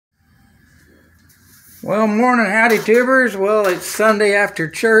Well, morning, howdy tubers. Well, it's Sunday after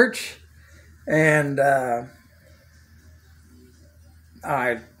church, and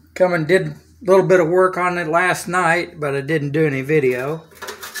I come and did a little bit of work on it last night, but I didn't do any video.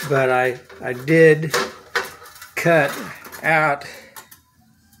 But I did cut out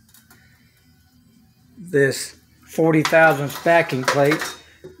this 40 thousandths backing plate,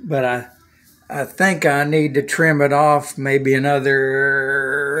 but I think I need to trim it off maybe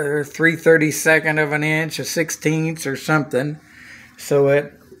another 3/32 of an inch, a 1/16 or something, so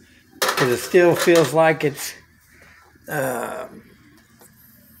because it still feels like it's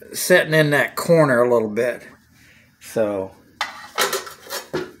sitting in that corner a little bit. So,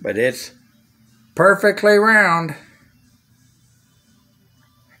 but it's perfectly round.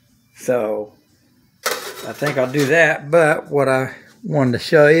 So I think I'll do that. But what I wanted to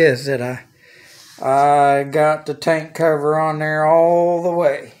show you is that I got the tank cover on there all the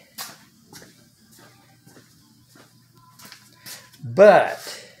way.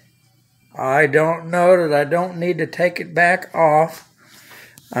 But I don't know that I don't need to take it back off.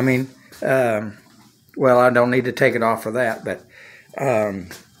 I mean, well, I don't need to take it off for that, but of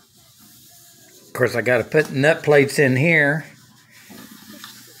course I got to put nut plates in here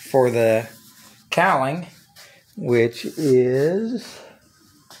for the cowling, which is,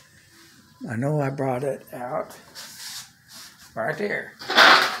 I know I brought it out right there,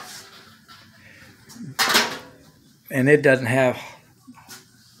 and it doesn't have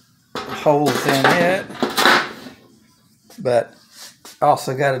holes in it, but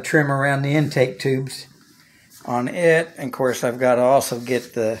also got to trim around the intake tubes on it. And of course I've got to also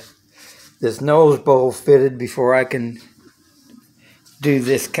get this nose bowl fitted before I can do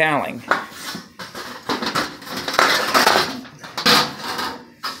this cowling.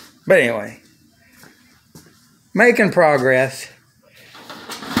 But anyway, making progress.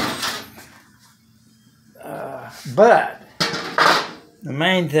 But the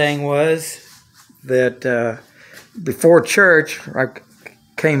main thing was that before church, I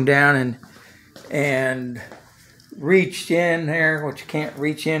came down and reached in there, which you can't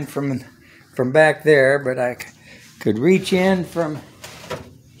reach in from back there, but I could reach in from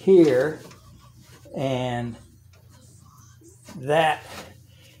here, and that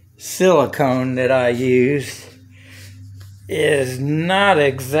silicone that I used is not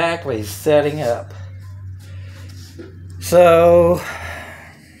exactly setting up. So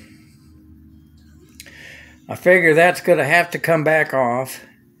I figure that's going to have to come back off,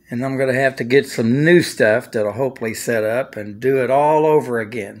 and I'm going to have to get some new stuff that'll hopefully set up and do it all over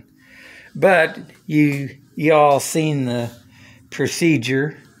again. But you all seen the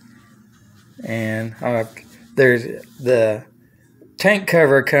procedure, and there's the tank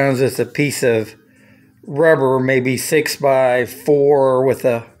cover comes with a piece of rubber, maybe 6x4 with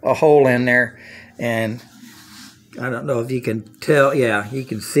a hole in there, and I don't know if you can tell. Yeah, you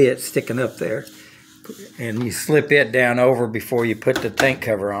can see it sticking up there. And you slip it down over before you put the tank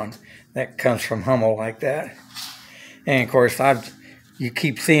cover on. That comes from Hummel like that. And of course, you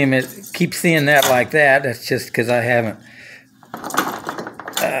keep seeing that like that. That's just because I haven't.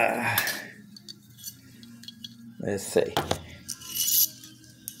 Let's see.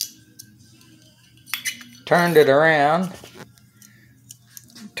 Turned it around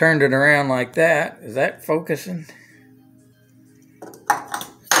like that. Is that focusing?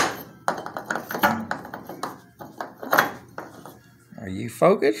 Are you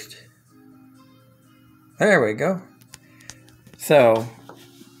focused? There we go. So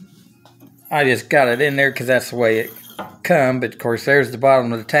I just got it in there because that's the way it come. But of course, there's the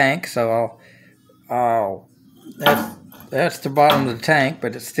bottom of the tank. So that's the bottom of the tank,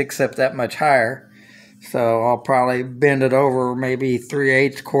 but it sticks up that much higher. So I'll probably bend it over maybe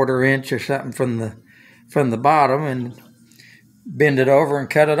 3/8, quarter inch or something from the bottom, and bend it over and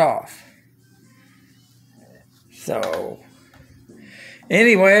cut it off. So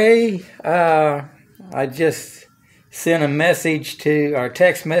anyway, I just sent a message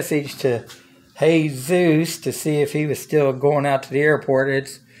text message to Jesus to see if he was still going out to the airport.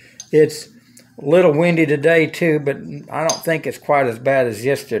 It's a little windy today too, but I don't think it's quite as bad as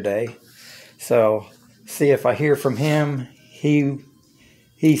yesterday. So see if I hear from him. He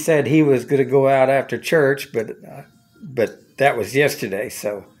said he was going to go out after church, but that was yesterday.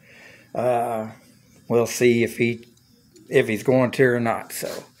 So we'll see if he's going to or not.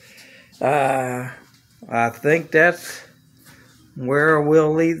 So I think that's where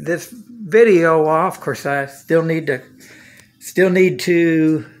we'll leave this video off. Of course, I still need to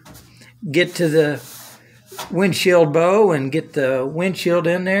get to the windshield bow and get the windshield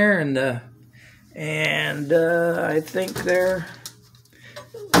in there, and I think they're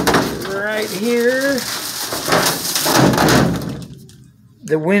right here,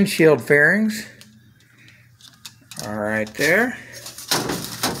 the windshield fairings are right there.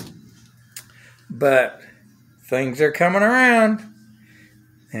 But things are coming around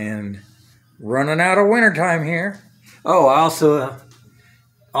and running out of wintertime here. Oh, I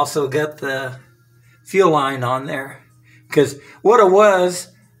also got the fuel line on there, because what it was,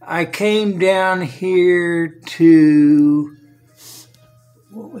 I came down here to,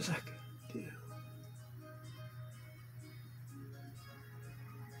 what was I going to do?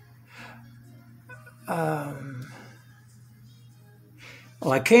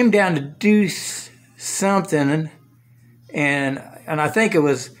 Well, I came down to do something, and I think it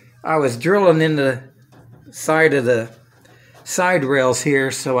was, I was drilling in the side of the side rails here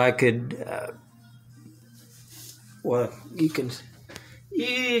so I could, well, you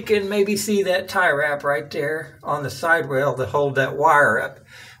can maybe see that tie wrap right there on the side rail to hold that wire up.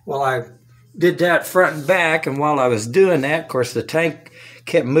 Well, I did that front and back, and while I was doing that, of course, the tank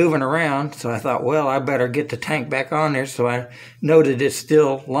kept moving around, so I thought, well, I better get the tank back on there. So I noted it's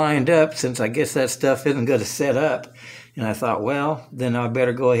still lined up, since I guess that stuff isn't going to set up. And I thought, well, then I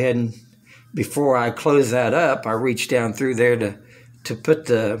better go ahead and, before I close that up, I reached down through there to put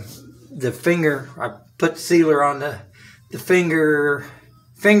the finger, I put sealer on the finger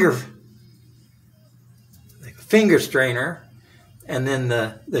strainer, and then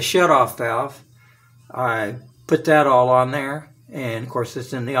the shutoff valve. I put that all on there, and of course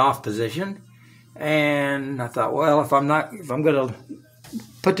it's in the off position. And I thought, well, if I'm going to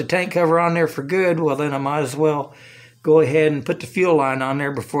put the tank cover on there for good, well, then I might as well go ahead and put the fuel line on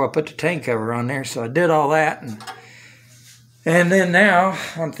there before I put the tank cover on there. So I did all that, and then now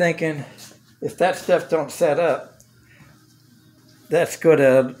I'm thinking, if that stuff don't set up, that's going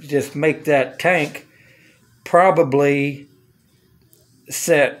to just make that tank probably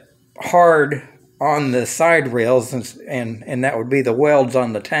set hard on the side rails, and that would be the welds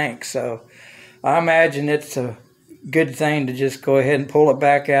on the tank. So I imagine it's a good thing to just go ahead and pull it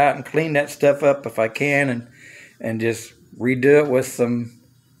back out and clean that stuff up if I can, and just redo it with some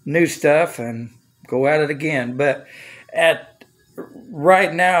new stuff and go at it again. But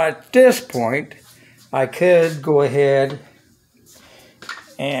right now, at this point, I could go ahead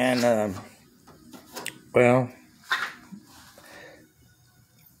and, well,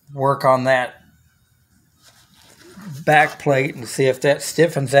 work on that back plate and see if that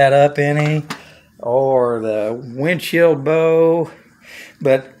stiffens that up any, or the windshield bow.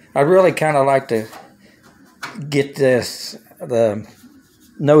 But I'd really kind of like to get the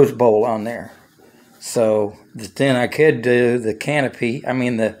nose bowl on there, so then I could do the canopy, I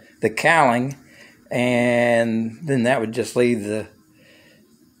mean the cowling, and then that would just leave the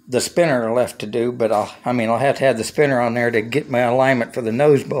spinner left to do. But I'll have to have the spinner on there to get my alignment for the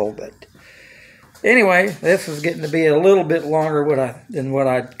nose bowl. But anyway, this is getting to be a little bit longer than what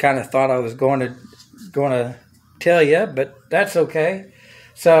I kind of thought I was going to tell you, but that's okay.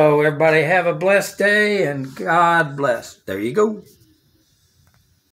 So everybody have a blessed day, and God bless. There you go.